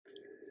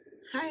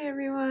Hi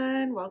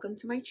everyone, welcome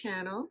to my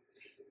channel.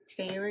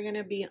 Today we're going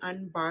to be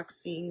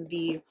unboxing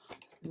the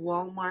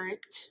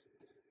Walmart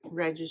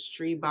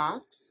registry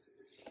box,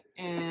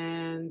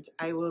 and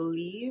I will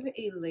leave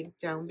a link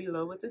down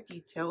below with the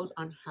details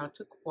on how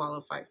to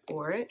qualify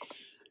for it.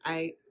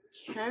 I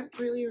can't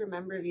really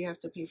remember if you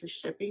have to pay for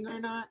shipping or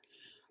not.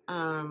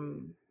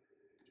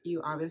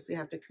 You obviously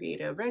have to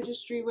create a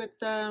registry with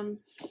them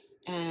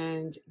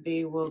and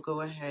they will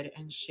go ahead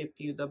and ship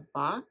you the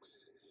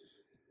box.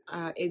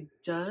 It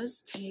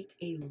does take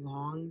a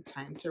long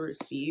time to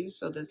receive,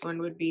 so this one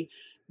would be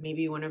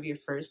maybe one of your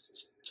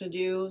first to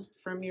do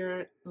from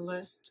your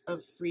list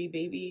of free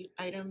baby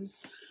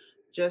items,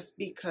 just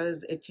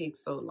because it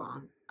takes so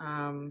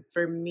long.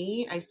 For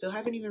me, I still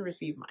haven't even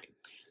received mine.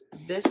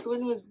 This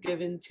one was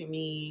given to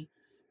me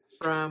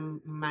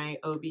from my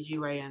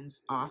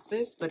OBGYN's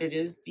office, but it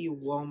is the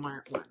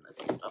Walmart one.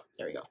 Oh,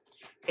 there we go.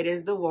 It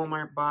is the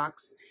Walmart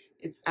box.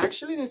 It's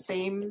actually the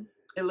same.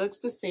 It looks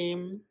the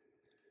same.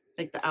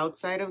 Like the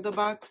outside of the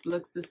box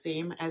looks the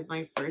same as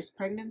my first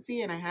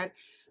pregnancy, and I had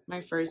my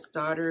first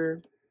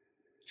daughter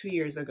 2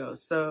 years ago.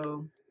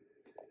 So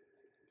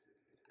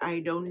I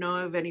don't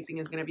know if anything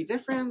is going to be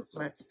different.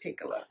 Let's take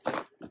a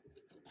look.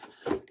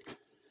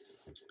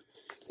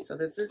 So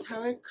this is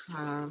how it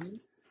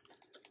comes.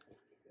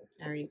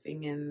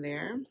 Everything in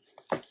there.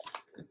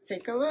 Let's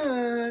take a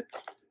look.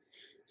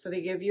 So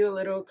they give you a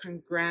little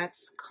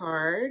congrats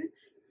card.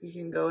 You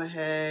can go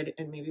ahead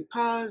and maybe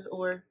pause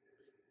or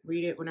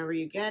read it whenever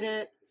you get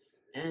it,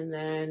 and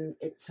then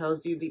it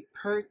tells you the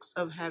perks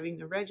of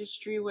having a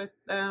registry with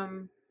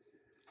them.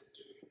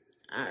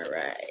 All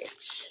right,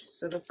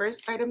 so the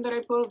first item that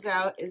I pulled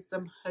out is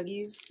some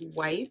Huggies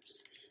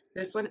wipes.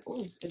 This one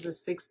is a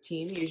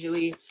 16.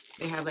 Usually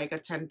they have like a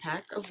 10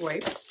 pack of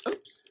wipes.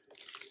 Oops.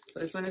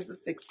 So this one is the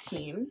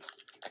 16.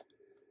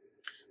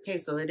 Okay,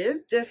 so it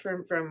is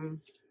different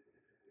from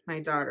my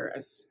daughter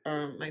as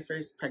my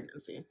first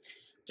pregnancy.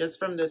 Just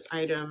from this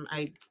item,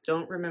 I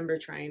don't remember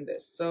trying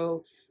this.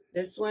 So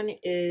this one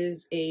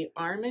is a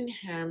Arm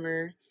 &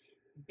 Hammer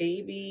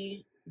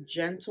baby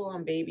gentle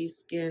on baby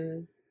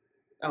skin.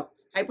 Oh,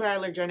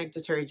 hypoallergenic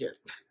detergent.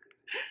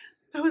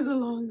 That was a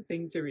long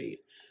thing to read.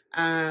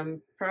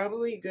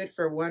 Probably good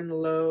for one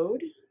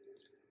load.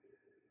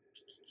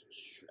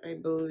 I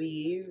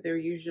believe they're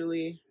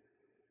usually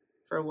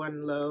for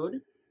one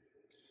load.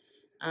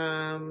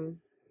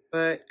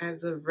 But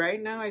as of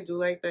right now, I do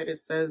like that it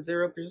says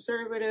 0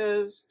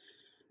 preservatives.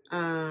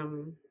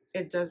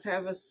 It does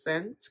have a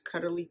scent,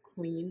 cuddly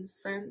clean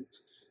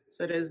scent,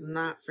 so it is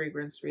not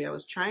fragrance free. I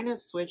was trying to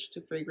switch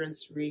to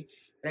fragrance free,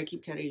 but I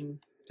keep getting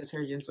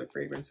detergents with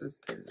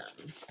fragrances in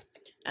them,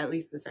 at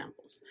least the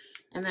samples.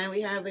 And then we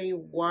have a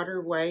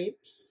water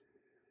wipes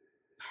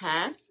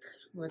pack.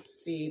 Let's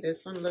see,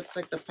 this one looks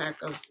like the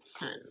pack of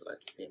 10.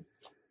 Let's see.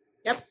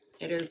 Yep,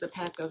 it is the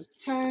pack of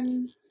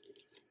 10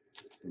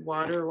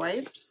 water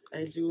wipes.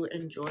 I do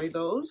enjoy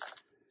those.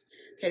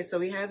 Okay, so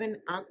we have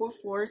an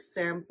Aquaphor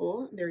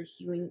sample, their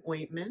healing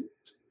ointment.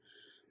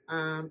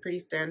 Pretty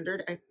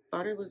standard. I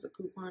thought it was a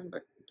coupon,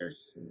 but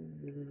there's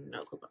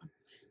no coupon.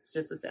 It's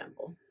just a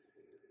sample.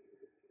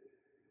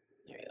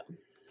 There you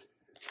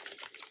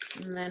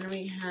go. And then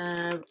we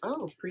have,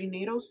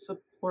 prenatal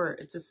support.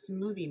 It's a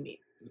smoothie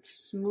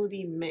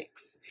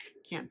mix.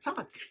 Can't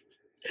talk.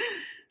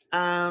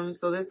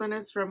 So this one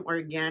is from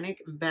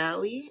Organic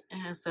Valley. It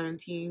has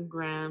 17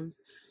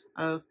 grams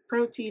of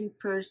protein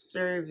per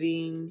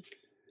serving.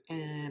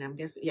 And I'm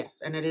guessing,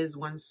 yes, and it is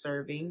one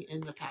serving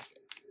in the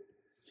packet.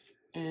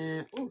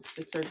 And,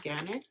 it's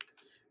organic.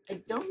 I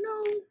don't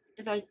know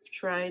if I've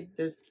tried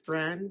this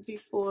brand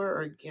before,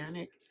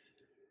 Organic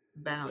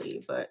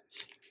Valley, but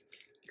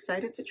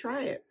excited to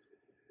try it.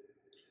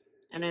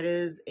 And it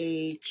is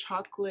a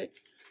chocolate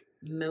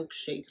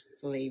milkshake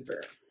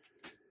flavor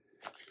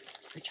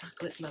for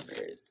chocolate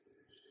lovers.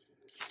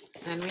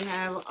 Then we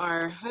have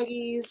our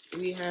Huggies.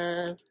 We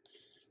have,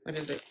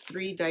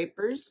 3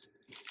 diapers,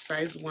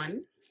 size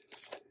 1.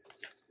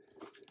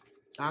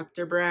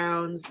 Dr.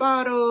 Brown's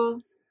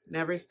bottle,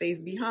 never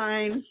stays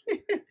behind.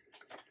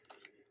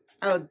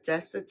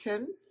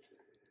 Desitin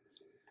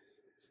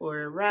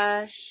for a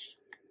rash.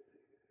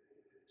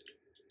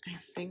 I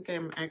think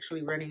I'm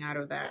actually running out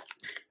of that,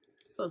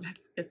 so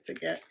that's good to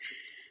get.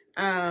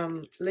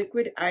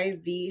 Liquid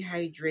IV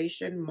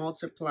hydration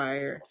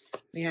multiplier.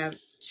 We have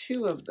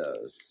 2 of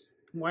those.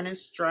 One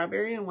is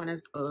strawberry and one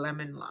is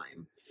lemon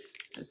lime.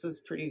 This is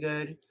pretty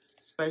good,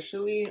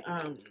 especially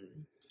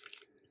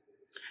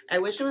I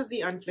wish it was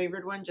the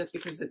unflavored one just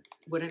because it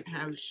wouldn't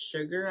have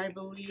sugar. I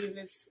believe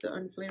it's the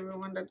unflavored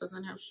one that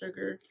doesn't have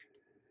sugar.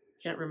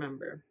 Can't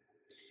remember.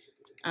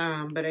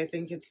 But I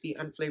think it's the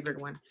unflavored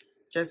one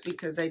just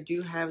because I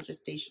do have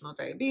gestational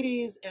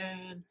diabetes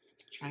and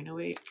trying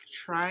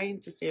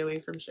to stay away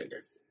from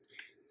sugar.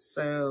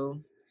 So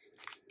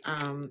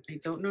I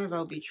don't know if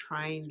I'll be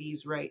trying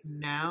these right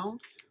now,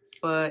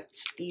 but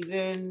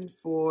even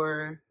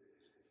for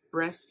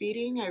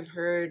breastfeeding, I've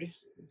heard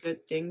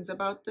good things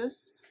about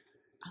this.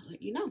 I'll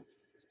let you know.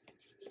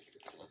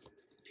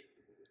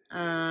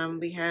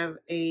 We have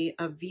a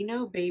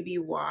Aveeno baby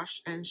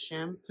wash and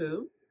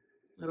shampoo,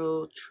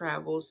 little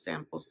travel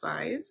sample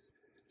size.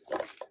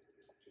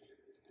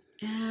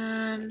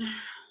 And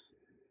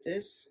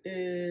this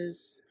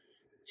is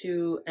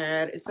to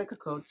add, it's like a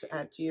code to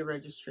add to your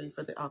registry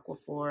for the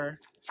Aquaphor.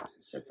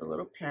 It's just a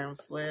little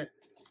pamphlet.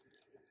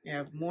 You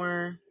have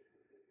more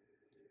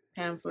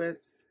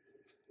pamphlets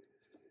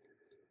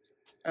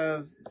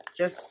of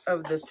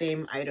the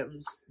same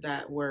items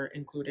that were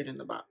included in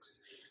the box.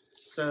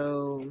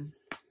 So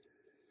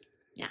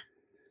yeah,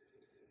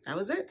 that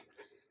was it.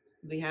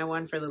 We have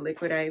one for the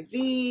liquid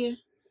IV,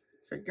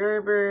 for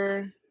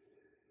Gerber,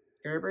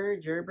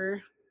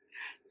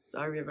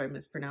 sorry if I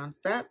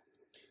mispronounced that.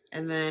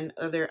 And then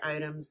other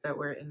items that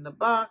were in the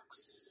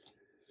box,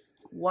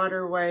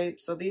 water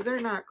wipes. So these are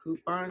not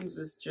coupons,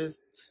 it's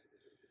just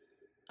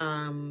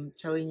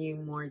telling you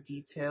more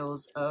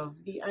details of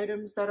the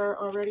items that are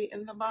already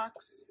in the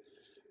box.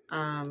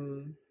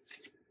 Don't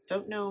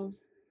know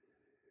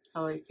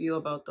how I feel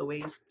about the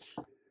waste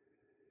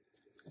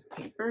of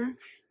paper.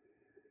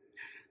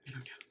 I don't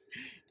know.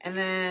 And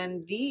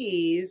then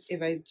these,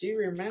 if I do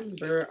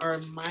remember, are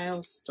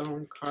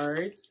milestone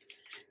cards.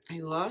 I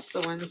lost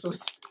the ones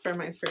for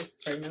my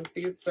first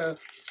pregnancy, so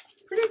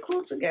pretty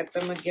cool to get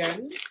them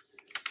again.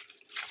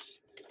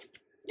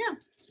 Yeah.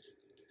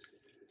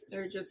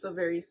 They're just a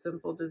very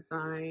simple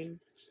design.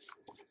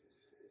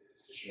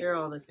 They're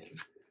all the same.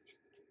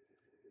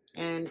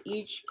 And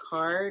each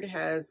card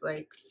has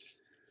like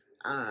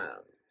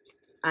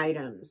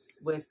items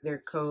with their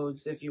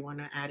codes if you want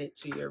to add it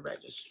to your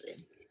registry.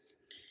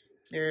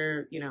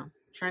 They're, you know,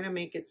 trying to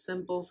make it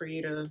simple for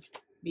you to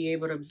be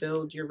able to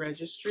build your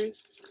registry.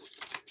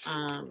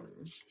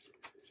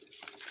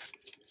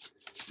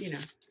 You know,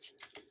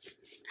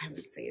 I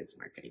would say it's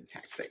marketing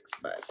tactics,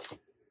 but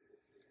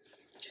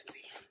just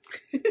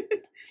saying.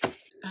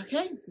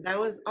 Okay, that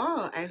was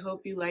all. I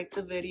hope you liked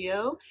the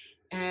video,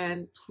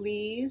 and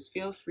please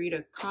feel free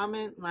to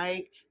comment,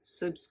 like,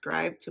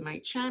 subscribe to my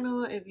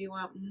channel if you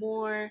want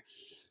more,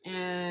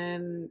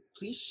 and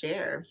please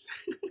share.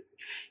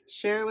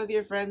 Share with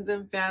your friends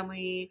and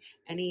family,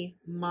 any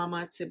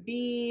mama to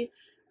be.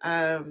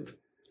 I'm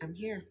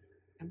here.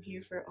 I'm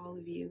here for all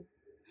of you.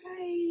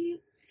 Bye.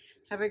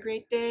 Have a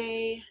great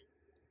day.